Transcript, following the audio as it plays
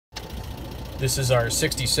This is our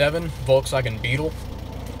 67 Volkswagen Beetle.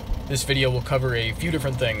 This video will cover a few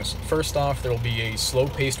different things. First off, there will be a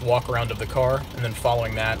slow-paced walk around of the car, and then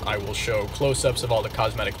following that I will show close-ups of all the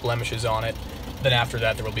cosmetic blemishes on it. Then after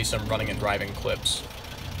that there will be some running and driving clips.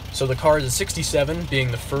 So the car is a 67,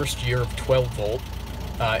 being the first year of 12 volt,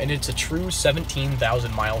 and it's a true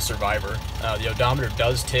 17,000 mile survivor. The odometer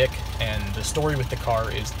does tick, and the story with the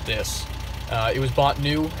car is this. It was bought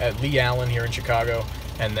new at Lee Allen here in Chicago,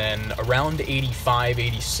 and then around 85,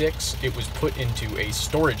 86, it was put into a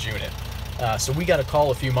storage unit. So we got a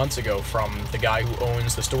call a few months ago from the guy who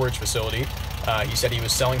owns the storage facility. He said he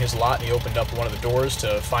was selling his lot, and he opened up one of the doors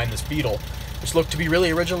to find this Beetle, which looked to be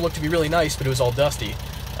really original, looked to be really nice, but it was all dusty.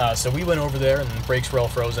 So we went over there, and the brakes were all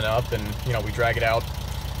frozen up, and we drag it out,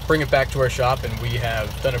 bring it back to our shop, and we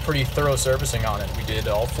have done a pretty thorough servicing on it. We did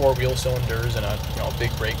all 4 wheel cylinders and a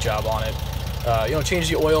big brake job on it.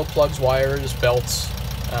 Changed the oil, plugs, wires, belts.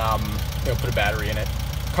 Put a battery in it.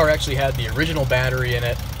 The car actually had the original battery in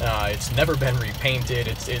it. It's never been repainted.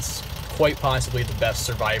 It's quite possibly the best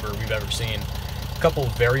survivor we've ever seen. A couple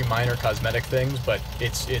of very minor cosmetic things, but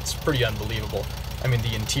it's pretty unbelievable. I mean,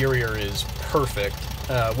 the interior is perfect.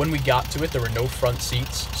 When we got to it, there were no front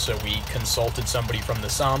seats, so we consulted somebody from the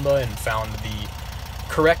Samba and found the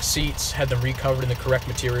correct seats, had them recovered in the correct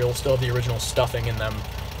material, still have the original stuffing in them.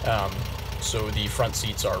 So the front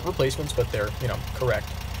seats are replacements, but they're, correct.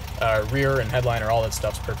 Rear and headliner, all that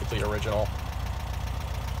stuff's perfectly original.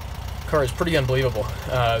 The car is pretty unbelievable.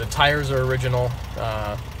 The tires are original.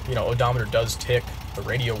 Odometer does tick. The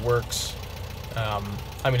radio works.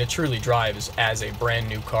 It truly drives as a brand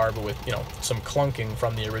new car, but with, some clunking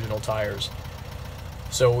from the original tires.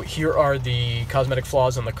 So here are the cosmetic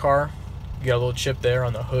flaws on the car. You got a little chip there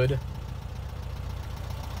on the hood.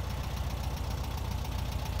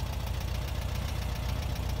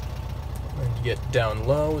 Get down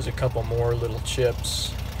low, there's a couple more little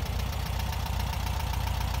chips.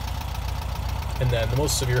 And then the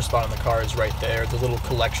most severe spot on the car is right there, the little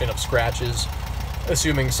collection of scratches,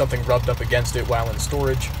 assuming something rubbed up against it while in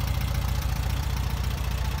storage.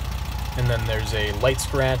 And then there's a light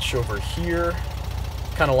scratch over here,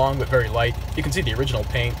 kind of long but very light. You can see the original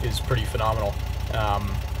paint is pretty phenomenal.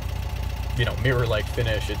 Mirror-like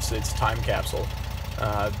finish, it's time capsule.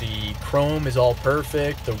 The chrome is all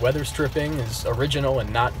perfect. The weather stripping is original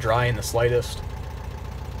and not dry in the slightest.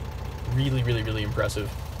 Really, really, really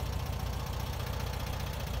impressive.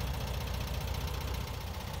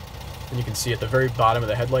 And you can see at the very bottom of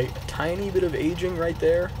the headlight a tiny bit of aging right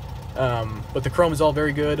there. But the chrome is all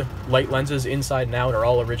very good. Light lenses inside and out are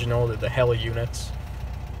all original. They're the Hella units.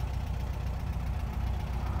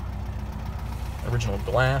 Original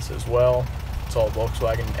glass as well. It's all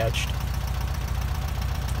Volkswagen etched.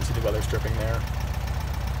 You see the weather stripping there.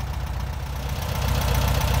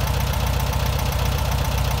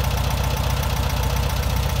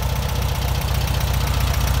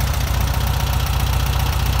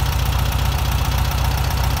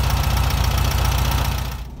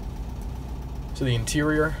 So the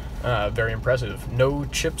interior, very impressive. No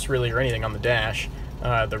chips really or anything on the dash.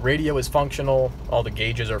 The radio is functional, all the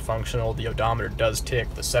gauges are functional, the odometer does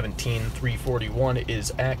tick, the 17341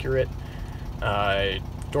 is accurate.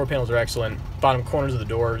 Door panels are excellent. Bottom corners of the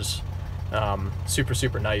doors, super,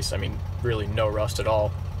 super nice. Really no rust at all.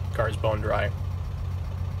 Car's bone dry.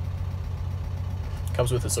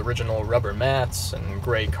 Comes with its original rubber mats and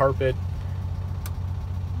gray carpet.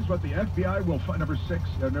 This is what the FBI will find. Number 6.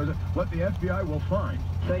 What the FBI will find.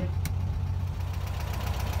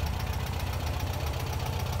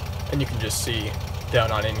 And you can just see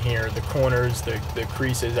down on in here, the corners, the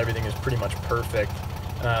creases, everything is pretty much perfect.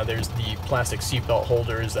 There's the plastic seatbelt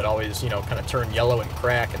holders that always, kind of turn yellow and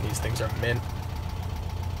crack, and these things are mint.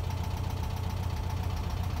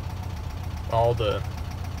 All the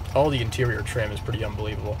interior trim is pretty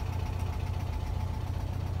unbelievable.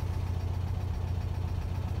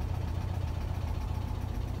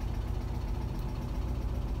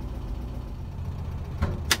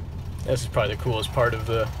 This is probably the coolest part of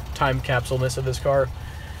the time capsule-ness of this car.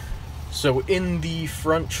 So in the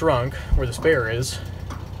front trunk, where the spare is,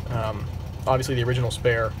 obviously the original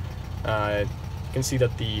spare, you can see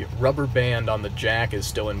that the rubber band on the jack is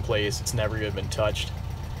still in place. It's never even been touched.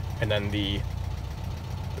 And then the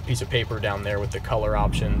piece of paper down there with the color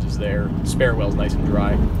options is there. The spare well's nice and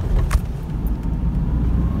dry.